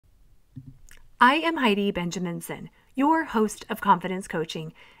I am Heidi Benjaminson, your host of Confidence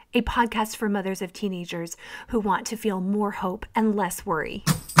Coaching, a podcast for mothers of teenagers who want to feel more hope and less worry.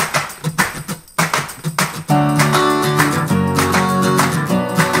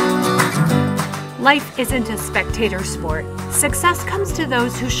 Life isn't a spectator sport. Success comes to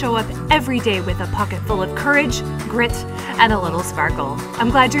those who show up every day with a pocket full of courage, grit, and a little sparkle.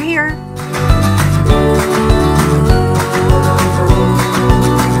 I'm glad you're here.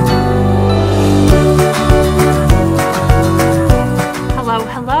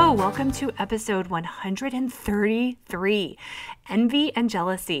 Hello. Welcome to episode 133, Envy and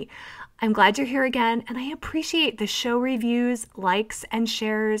Jealousy. I'm glad you're here again, and I appreciate the show reviews, likes, and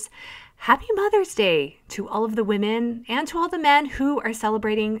shares. Happy Mother's Day to all of the women and to all the men who are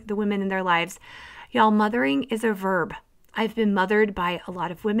celebrating the women in their lives. Y'all, mothering is a verb. I've been mothered by a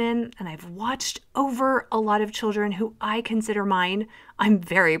lot of women, and I've watched over a lot of children who I consider mine. I'm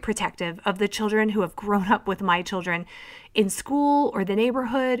very protective of the children who have grown up with my children in school or the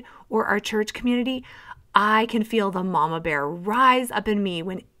neighborhood or our church community. I can feel the mama bear rise up in me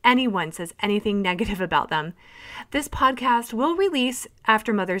when anyone says anything negative about them. This podcast will release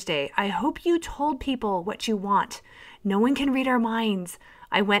after Mother's Day. I hope you told people what you want. No one can read our minds.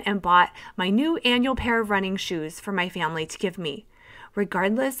 I went and bought my new annual pair of running shoes for my family to give me.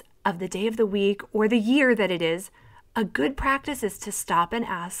 Regardless of the day of the week or the year that it is, a good practice is to stop and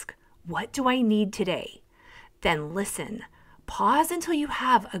ask, what do I need today? Then listen. Pause until you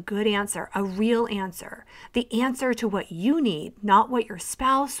have a good answer, a real answer, the answer to what you need, not what your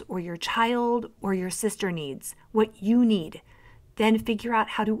spouse or your child or your sister needs, what you need. Then figure out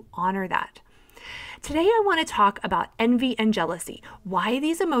how to honor that. Today, I want to talk about envy and jealousy, why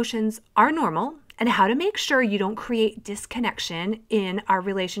these emotions are normal, and how to make sure you don't create disconnection in our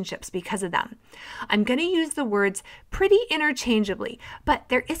relationships because of them. I'm going to use the words pretty interchangeably, but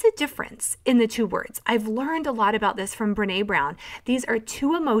there is a difference in the two words. I've learned a lot about this from Brené Brown. These are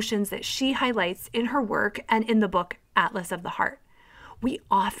two emotions that she highlights in her work and in the book Atlas of the Heart. We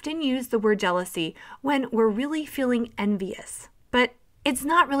often use the word jealousy when we're really feeling envious, but it's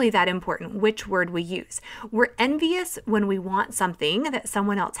not really that important which word we use. We're envious when we want something that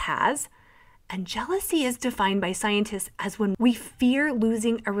someone else has, and jealousy is defined by scientists as when we fear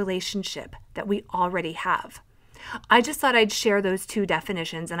losing a relationship that we already have. I just thought I'd share those two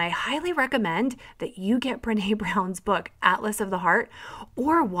definitions, and I highly recommend that you get Brené Brown's book, Atlas of the Heart,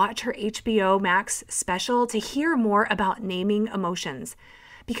 or watch her HBO Max special to hear more about naming emotions.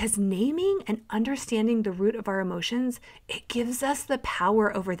 Because naming and understanding the root of our emotions, it gives us the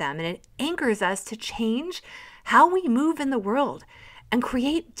power over them, and it anchors us to change how we move in the world and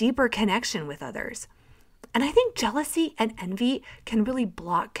create deeper connection with others. And I think jealousy and envy can really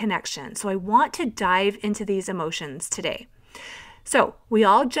block connection. So I want to dive into these emotions today. So we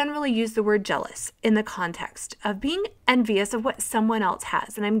all generally use the word jealous in the context of being envious of what someone else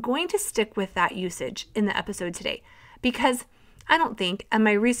has. And I'm going to stick with that usage in the episode today because I don't think, and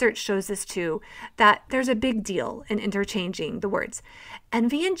my research shows this too, that there's a big deal in interchanging the words.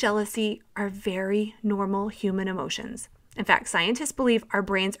 Envy and jealousy are very normal human emotions. In fact, scientists believe our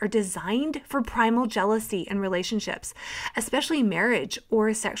brains are designed for primal jealousy in relationships, especially marriage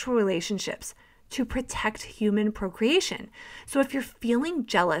or sexual relationships, to protect human procreation. So if you're feeling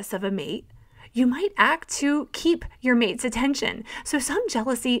jealous of a mate, you might act to keep your mate's attention. So some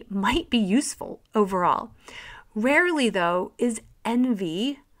jealousy might be useful overall. Rarely, though, is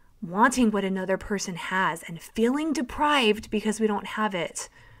envy, wanting what another person has and feeling deprived because we don't have it.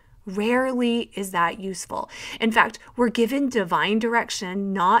 Rarely is that useful. In fact, we're given divine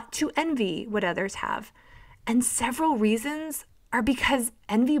direction not to envy what others have. And several reasons are because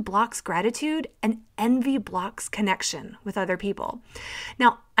envy blocks gratitude and envy blocks connection with other people.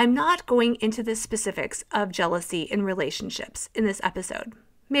 Now, I'm not going into the specifics of jealousy in relationships in this episode.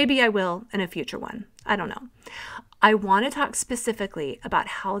 Maybe I will in a future one. I don't know. I want to talk specifically about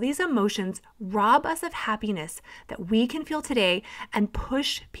how these emotions rob us of happiness that we can feel today and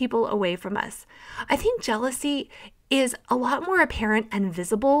push people away from us. I think jealousy is a lot more apparent and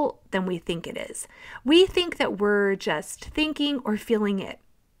visible than we think it is. We think that we're just thinking or feeling it.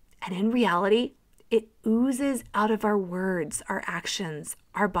 And in reality, it oozes out of our words, our actions,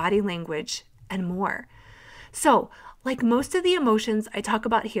 our body language, and more. So, like most of the emotions I talk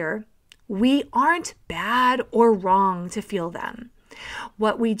about here, we aren't bad or wrong to feel them.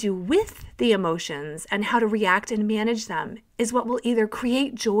 What we do with the emotions and how to react and manage them is what will either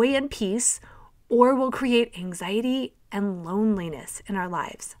create joy and peace or will create anxiety and loneliness in our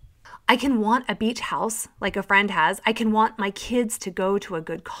lives. I can want a beach house like a friend has. I can want my kids to go to a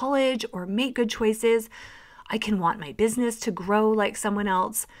good college or make good choices. I can want my business to grow like someone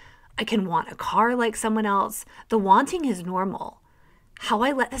else. I can want a car like someone else. The wanting is normal. How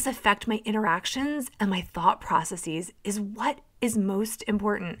I let this affect my interactions and my thought processes is what is most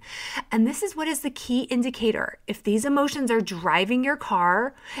important. And this is what is the key indicator. If these emotions are driving your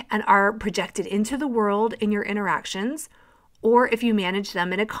car and are projected into the world in your interactions, or if you manage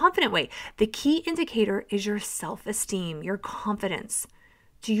them in a confident way, the key indicator is your self-esteem, your confidence.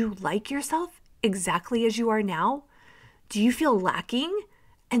 Do you like yourself exactly as you are now? Do you feel lacking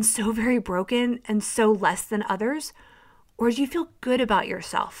and so very broken and so less than others? Or do you feel good about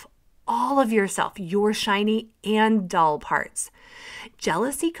yourself, all of yourself, your shiny and dull parts?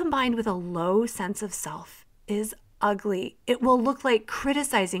 Jealousy combined with a low sense of self is ugly. It will look like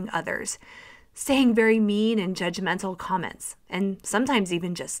criticizing others, saying very mean and judgmental comments, and sometimes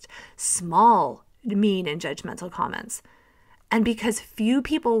even just small, mean and judgmental comments. And because few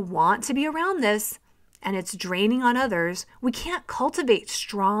people want to be around this, and it's draining on others, we can't cultivate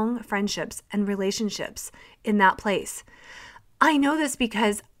strong friendships and relationships in that place. I know this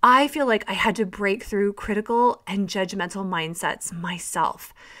because I feel like I had to break through critical and judgmental mindsets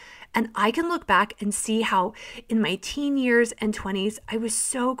myself. And I can look back and see how in my teen years and 20s, I was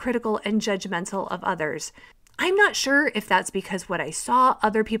so critical and judgmental of others. I'm not sure if that's because what I saw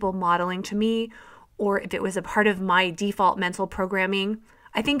other people modeling to me, or if it was a part of my default mental programming.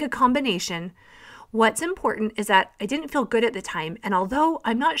 I think a combination. What's important is that I didn't feel good at the time, and although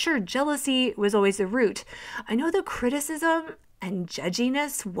I'm not sure jealousy was always the root, I know the criticism and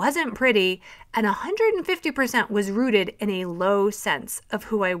judginess wasn't pretty, and 150% was rooted in a low sense of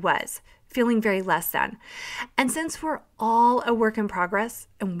who I was, feeling very less than. And since we're all a work in progress,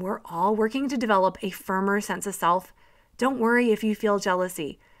 and we're all working to develop a firmer sense of self, don't worry if you feel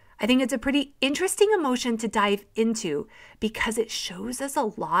jealousy. I think it's a pretty interesting emotion to dive into because it shows us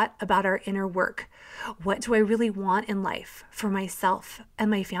a lot about our inner work. What do I really want in life for myself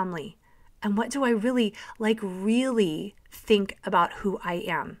and my family? And what do I really think about who I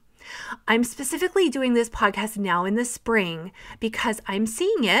am? I'm specifically doing this podcast now in the spring because I'm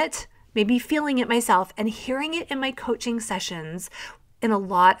seeing it, maybe feeling it myself, and hearing it in my coaching sessions in a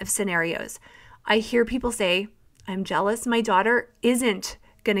lot of scenarios. I hear people say, I'm jealous my daughter isn't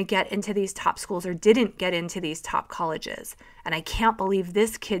going to get into these top schools or didn't get into these top colleges. And I can't believe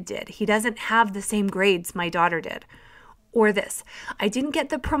this kid did. He doesn't have the same grades my daughter did. Or this, I didn't get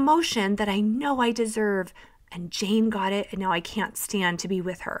the promotion that I know I deserve, and Jane got it, and now I can't stand to be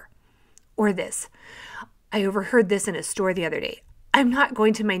with her. Or this, I overheard this in a store the other day. I'm not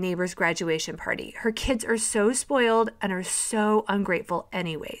going to my neighbor's graduation party. Her kids are so spoiled and are so ungrateful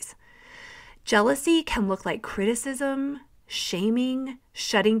anyways. Jealousy can look like criticism, shaming,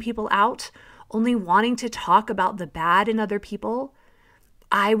 shutting people out, only wanting to talk about the bad in other people.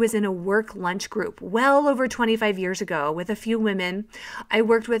 I was in a work lunch group well over 25 years ago with a few women I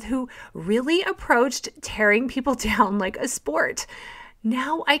worked with who really approached tearing people down like a sport.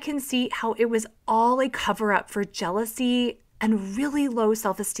 Now I can see how it was all a cover-up for jealousy and really low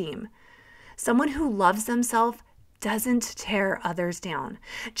self-esteem. Someone who loves themselves doesn't tear others down.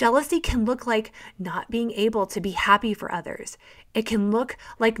 Jealousy can look like not being able to be happy for others. It can look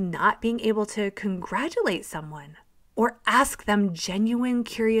like not being able to congratulate someone or ask them genuine,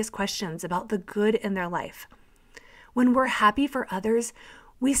 curious questions about the good in their life. When we're happy for others,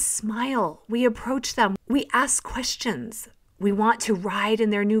 we smile, we approach them, we ask questions. We want to ride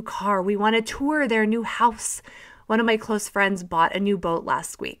in their new car. We want to tour their new house. One of my close friends bought a new boat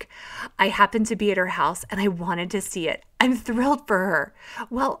last week. I happened to be at her house and I wanted to see it. I'm thrilled for her.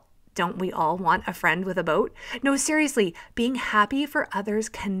 Well, don't we all want a friend with a boat? No, seriously, being happy for others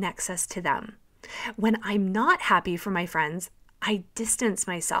connects us to them. When I'm not happy for my friends, I distance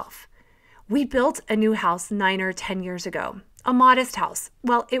myself. We built a new house 9 or 10 years ago, a modest house.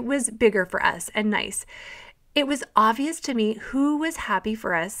 Well, it was bigger for us and nice. It was obvious to me who was happy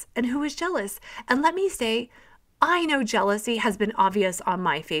for us and who was jealous. And let me say, I know jealousy has been obvious on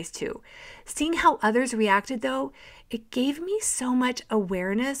my face too. Seeing how others reacted though, it gave me so much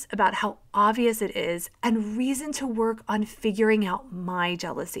awareness about how obvious it is and reason to work on figuring out my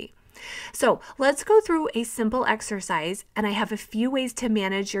jealousy. So let's go through a simple exercise, and I have a few ways to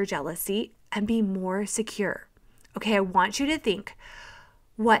manage your jealousy and be more secure. Okay, I want you to think,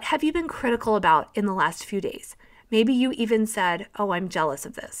 what have you been critical about in the last few days? Maybe you even said, oh, I'm jealous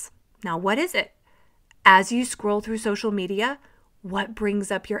of this. Now, what is it? As you scroll through social media, what brings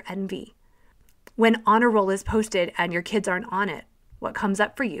up your envy? When honor roll is posted and your kids aren't on it, what comes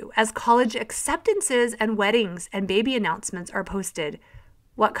up for you? As college acceptances and weddings and baby announcements are posted,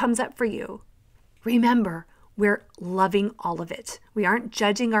 what comes up for you? Remember, we're loving all of it. We aren't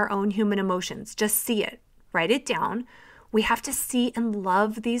judging our own human emotions. Just see it. Write it down. We have to see and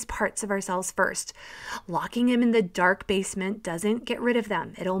love these parts of ourselves first. Locking them in the dark basement doesn't get rid of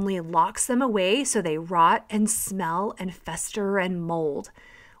them. It only locks them away so they rot and smell and fester and mold.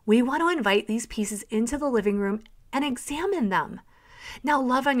 We want to invite these pieces into the living room and examine them. Now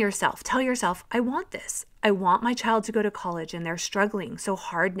love on yourself. Tell yourself, I want this. I want my child to go to college and they're struggling so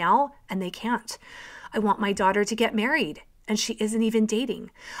hard now and they can't. I want my daughter to get married and she isn't even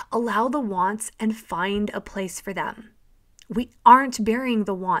dating. Allow the wants and find a place for them. We aren't burying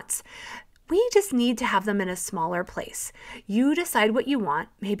the wants. We just need to have them in a smaller place. You decide what you want.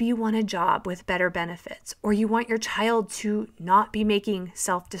 Maybe you want a job with better benefits, or you want your child to not be making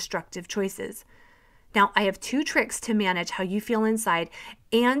self-destructive choices. Now, I have 2 tricks to manage how you feel inside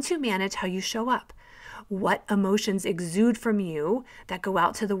and to manage how you show up. What emotions exude from you that go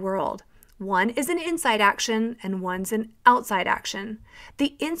out to the world. One is an inside action and one's an outside action.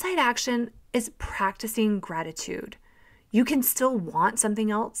 The inside action is practicing gratitude. You can still want something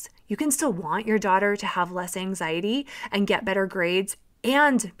else. You can still want your daughter to have less anxiety and get better grades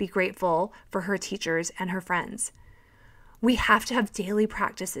and be grateful for her teachers and her friends. We have to have daily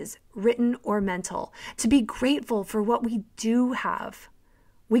practices, written or mental, to be grateful for what we do have.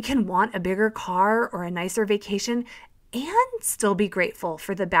 We can want a bigger car or a nicer vacation and still be grateful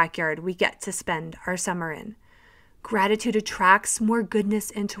for the backyard we get to spend our summer in. Gratitude attracts more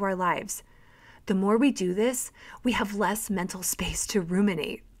goodness into our lives. The more we do this, we have less mental space to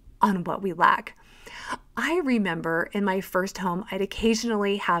ruminate on what we lack. I remember in my first home, I'd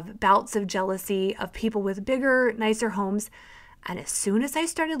occasionally have bouts of jealousy of people with bigger, nicer homes. And as soon as I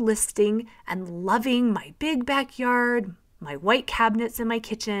started listing and loving my big backyard, my white cabinets in my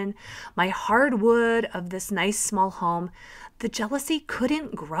kitchen, my hardwood of this nice small home, the jealousy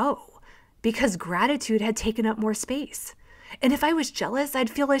couldn't grow because gratitude had taken up more space. And if I was jealous, I'd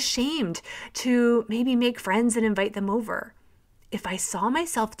feel ashamed to maybe make friends and invite them over. If I saw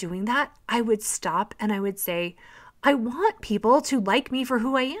myself doing that, I would stop and I would say, I want people to like me for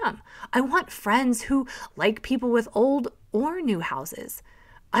who I am. I want friends who like people with old or new houses.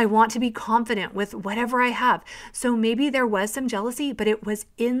 I want to be confident with whatever I have. So maybe there was some jealousy, but it was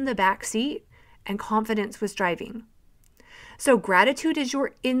in the back seat and confidence was driving. So gratitude is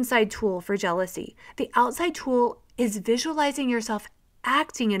your inside tool for jealousy. The outside tool is visualizing yourself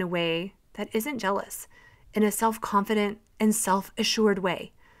acting in a way that isn't jealous, in a self-confident and self-assured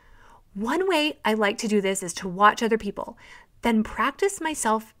way. One way I like to do this is to watch other people, then practice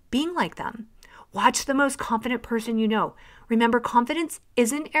myself being like them. Watch the most confident person you know. Remember, confidence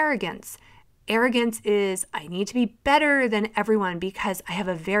isn't arrogance. Arrogance is, I need to be better than everyone because I have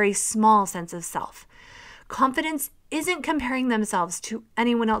a very small sense of self. Confidence isn't comparing themselves to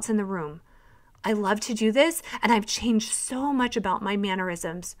anyone else in the room. I love to do this, and I've changed so much about my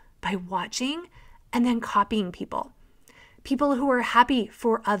mannerisms by watching and then copying people. People who are happy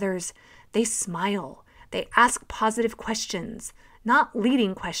for others, they smile, they ask positive questions, not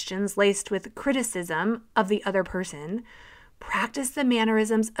leading questions laced with criticism of the other person. Practice the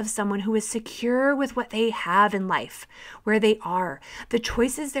mannerisms of someone who is secure with what they have in life, where they are, the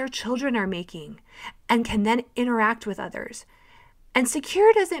choices their children are making, and can then interact with others. And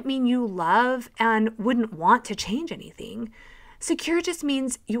secure doesn't mean you love and wouldn't want to change anything. Secure just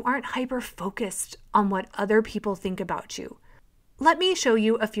means you aren't hyper-focused on what other people think about you. Let me show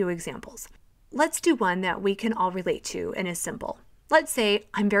you a few examples. Let's do one that we can all relate to and is simple. Let's say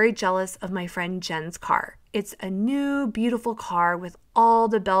I'm very jealous of my friend Jen's car. It's a new, beautiful car with all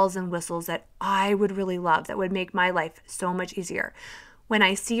the bells and whistles that I would really love, that would make my life so much easier. When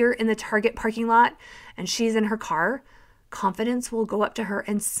I see her in the Target parking lot and she's in her car, confidence will go up to her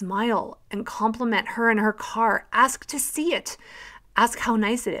and smile and compliment her and her car. Ask to see it. Ask how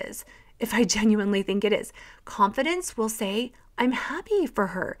nice it is, if I genuinely think it is. Confidence will say, I'm happy for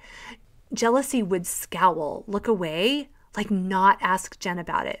her. Jealousy would scowl, look away, like not ask Jen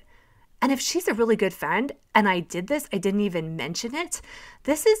about it. And if she's a really good friend and I did this, I didn't even mention it,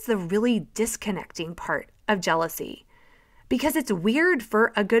 this is the really disconnecting part of jealousy. Because it's weird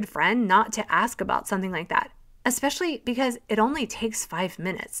for a good friend not to ask about something like that, especially because it only takes 5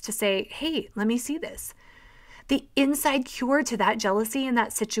 minutes to say, hey, let me see this. The inside cure to that jealousy in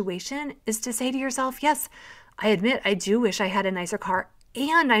that situation is to say to yourself, yes, I admit I do wish I had a nicer car,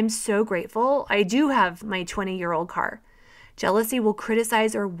 and I'm so grateful I do have my 20-year-old car. Jealousy will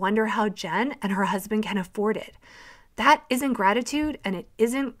criticize or wonder how Jen and her husband can afford it. That isn't gratitude and it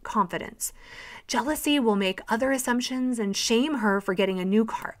isn't confidence. Jealousy will make other assumptions and shame her for getting a new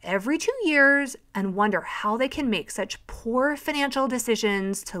car every 2 years and wonder how they can make such poor financial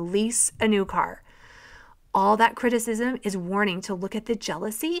decisions to lease a new car. All that criticism is warning to look at the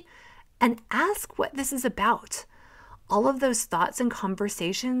jealousy and ask what this is about. all of those thoughts and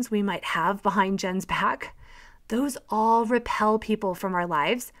conversations we might have behind Jen's back, those all repel people from our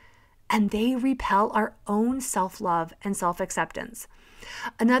lives, and they repel our own self-love and self-acceptance.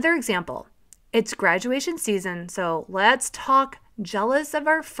 Another example, it's graduation season, so let's talk jealous of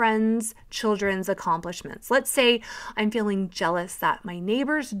our friends' children's accomplishments. Let's say I'm feeling jealous that my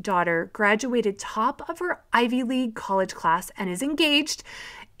neighbor's daughter graduated top of her Ivy League college class and is engaged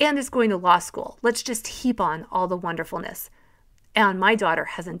and is going to law school. Let's just heap on all the wonderfulness. And my daughter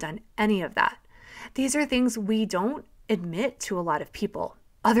hasn't done any of that. These are things we don't admit to a lot of people,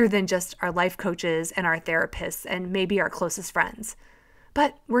 other than just our life coaches and our therapists and maybe our closest friends.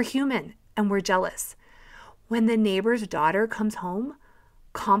 But we're human and we're jealous. When the neighbor's daughter comes home,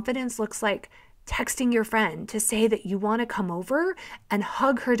 confidence looks like texting your friend to say that you want to come over and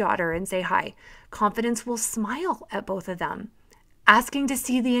hug her daughter and say hi. Confidence will smile at both of them, asking to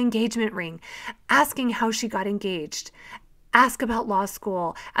see the engagement ring, asking how she got engaged, ask about law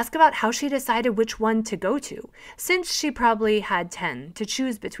school, ask about how she decided which one to go to, since she probably had 10 to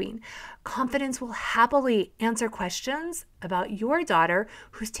choose between. Confidence will happily answer questions about your daughter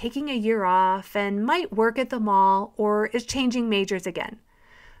who's taking a year off and might work at the mall or is changing majors again.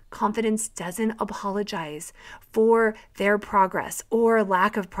 Confidence doesn't apologize for their progress or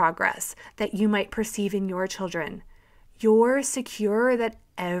lack of progress that you might perceive in your children. You're secure that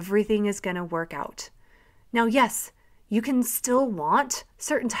everything is going to work out. Now, yes, you can still want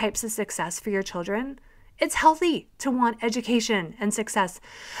certain types of success for your children. It's healthy to want education and success.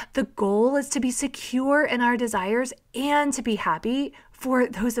 The goal is to be secure in our desires and to be happy for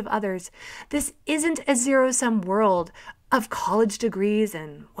those of others. This isn't a zero-sum world of college degrees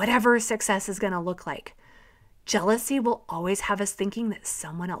and whatever success is going to look like. Jealousy will always have us thinking that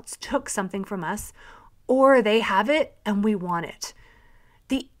someone else took something from us, or they have it and we want it.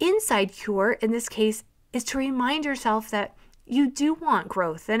 The inside cure in this case is to remind yourself that you do want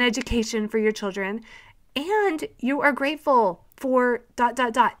growth and education for your children, and you are grateful for ...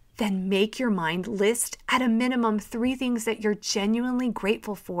 Then make your mind list at a minimum 3 things that you're genuinely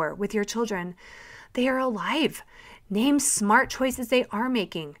grateful for with your children. They are alive. Name smart choices they are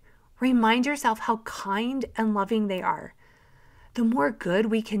making. Remind yourself how kind and loving they are. The more good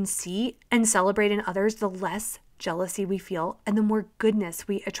we can see and celebrate in others, the less jealousy we feel and the more goodness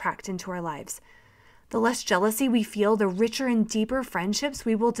we attract into our lives. The less jealousy we feel, the richer and deeper friendships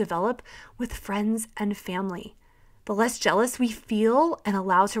we will develop with friends and family. The less jealous we feel and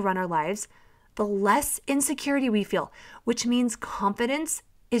allow to run our lives, the less insecurity we feel, which means confidence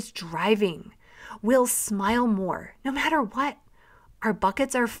is driving. We'll smile more, no matter what. Our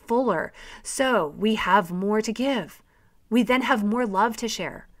buckets are fuller, so we have more to give. We then have more love to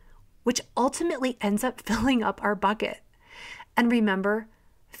share, which ultimately ends up filling up our bucket. And remember,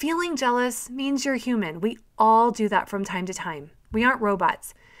 feeling jealous means you're human. We all do that from time to time. We aren't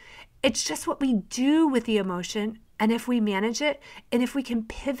robots. It's just what we do with the emotion, and if we manage it, and if we can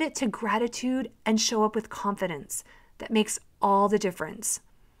pivot to gratitude and show up with confidence, that makes all the difference.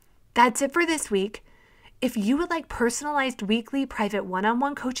 That's it for this week. If you would like personalized weekly private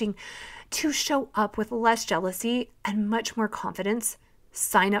one-on-one coaching to show up with less jealousy and much more confidence,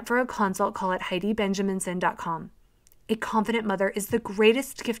 sign up for a consult call at HeidiBenjaminson.com. A confident mother is the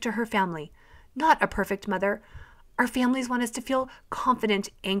greatest gift to her family, not a perfect mother. Our families want us to feel confident,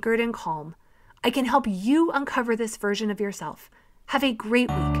 anchored, and calm. I can help you uncover this version of yourself. Have a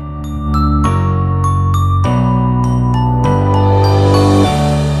great week.